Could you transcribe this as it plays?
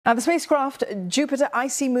Now, the spacecraft Jupiter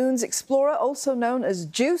Icy Moons Explorer, also known as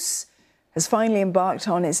JUICE, has finally embarked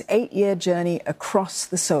on its 8-year journey across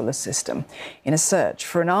the solar system in a search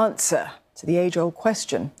for an answer to the age-old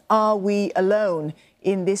question, are we alone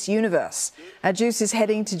in this universe? JUICE is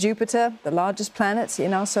heading to Jupiter, the largest planet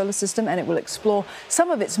in our solar system, and it will explore some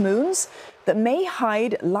of its moons that may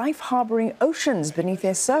hide life-harbouring oceans beneath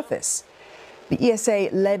their surface. The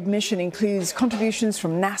ESA-led mission includes contributions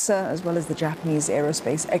from NASA as well as the Japanese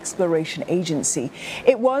Aerospace Exploration Agency.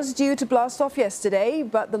 It was due to blast off yesterday,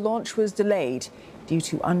 but the launch was delayed due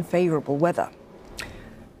to unfavourable weather.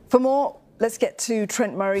 For more, let's get to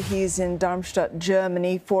Trent Murray. He's in Darmstadt,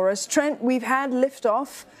 Germany for us. Trent, we've had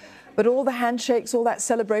liftoff, but all the handshakes, all that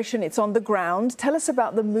celebration, it's on the ground. Tell us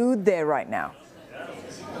about the mood there right now.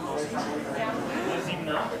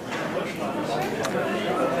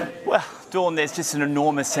 Well, Dawn, there's just an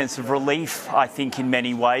enormous sense of relief, I think, in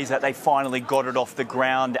many ways, that they finally got it off the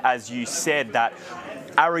ground, as you said, that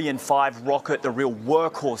Ariane 5 rocket, the real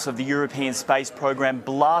workhorse of the European space program,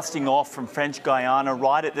 blasting off from French Guiana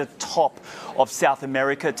right at the top of South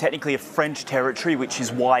America, technically a French territory, which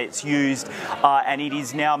is why it's used, and it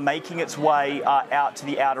is now making its way out to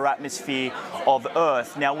the outer atmosphere of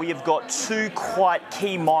Earth. Now, we have got two quite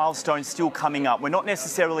key milestones still coming up. We're not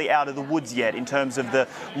necessarily out of the woods yet in terms of the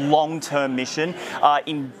long-term mission.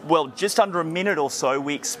 In just under a minute or so,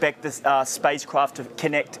 we expect this spacecraft to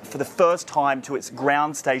connect for the first time to its ground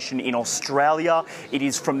station in Australia. It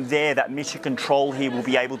is from there that mission control here will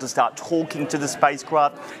be able to start talking to the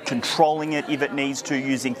spacecraft, controlling it if it needs to,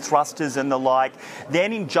 using thrusters and the like.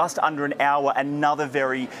 Then in just under an hour, another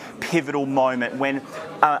very pivotal moment when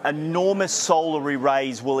enormous solar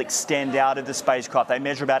arrays will extend out of the spacecraft. They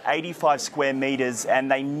measure about 85 square metres and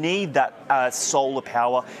they need that solar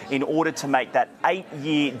power in order to make that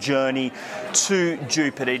 8-year journey to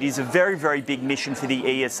Jupiter. It is a very, very big mission for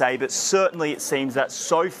the ESA, but certainly it seems that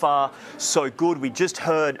so far, so good. We just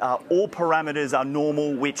heard all parameters are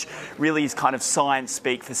normal, which really is kind of science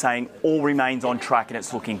speak for saying all remains on track and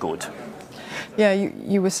it's looking good. Yeah,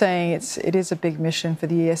 you were saying it is a big mission for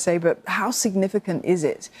the ESA, but how significant is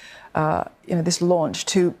it, this launch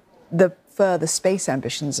to the further space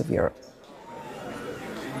ambitions of Europe?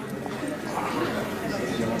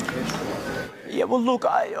 Yeah, well, look,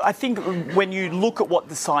 I think when you look at what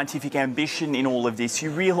the scientific ambition in all of this, you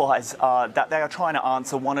realise that they are trying to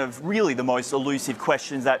answer one of really the most elusive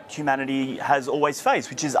questions that humanity has always faced,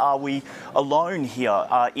 which is, are we alone here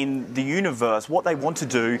in the universe? What they want to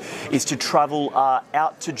do is to travel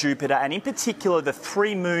out to Jupiter, and in particular the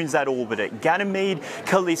 3 moons that orbit it, Ganymede,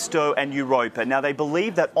 Callisto and Europa. Now, they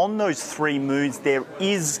believe that on those 3 moons there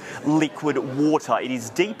is liquid water. It is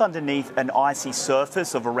deep underneath an icy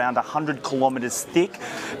surface of around 100 kilometres thick,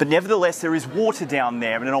 but nevertheless there is water down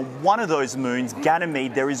there, and on one of those moons,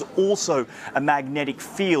 Ganymede, there is also a magnetic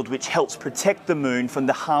field which helps protect the moon from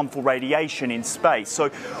the harmful radiation in space. So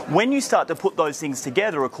when you start to put those things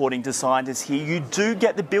together, according to scientists here, you do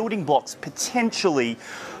get the building blocks potentially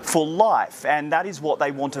for life, and that is what they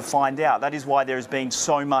want to find out. That is why there has been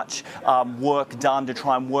so much work done to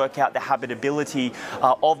try and work out the habitability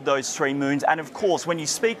of those 3 moons. And of course, when you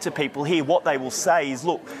speak to people here, what they will say is,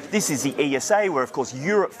 look, this is the ESA, we're of course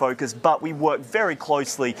Europe focused, but we work very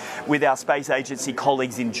closely with our space agency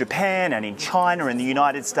colleagues in Japan and in China and the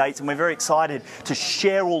United States, and we're very excited to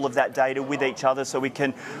share all of that data with each other so we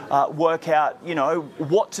can work out,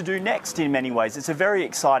 what to do next in many ways. It's a very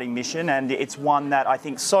exciting mission, and it's one that I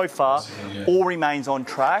think so far all remains on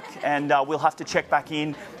track, and we'll have to check back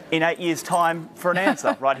in 8 years' time for an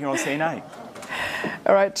answer right here on CNA.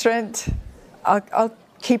 All right, Trent, I'll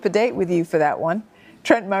keep a date with you for that one.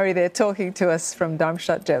 Trent Murray there talking to us from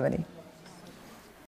Darmstadt, Germany.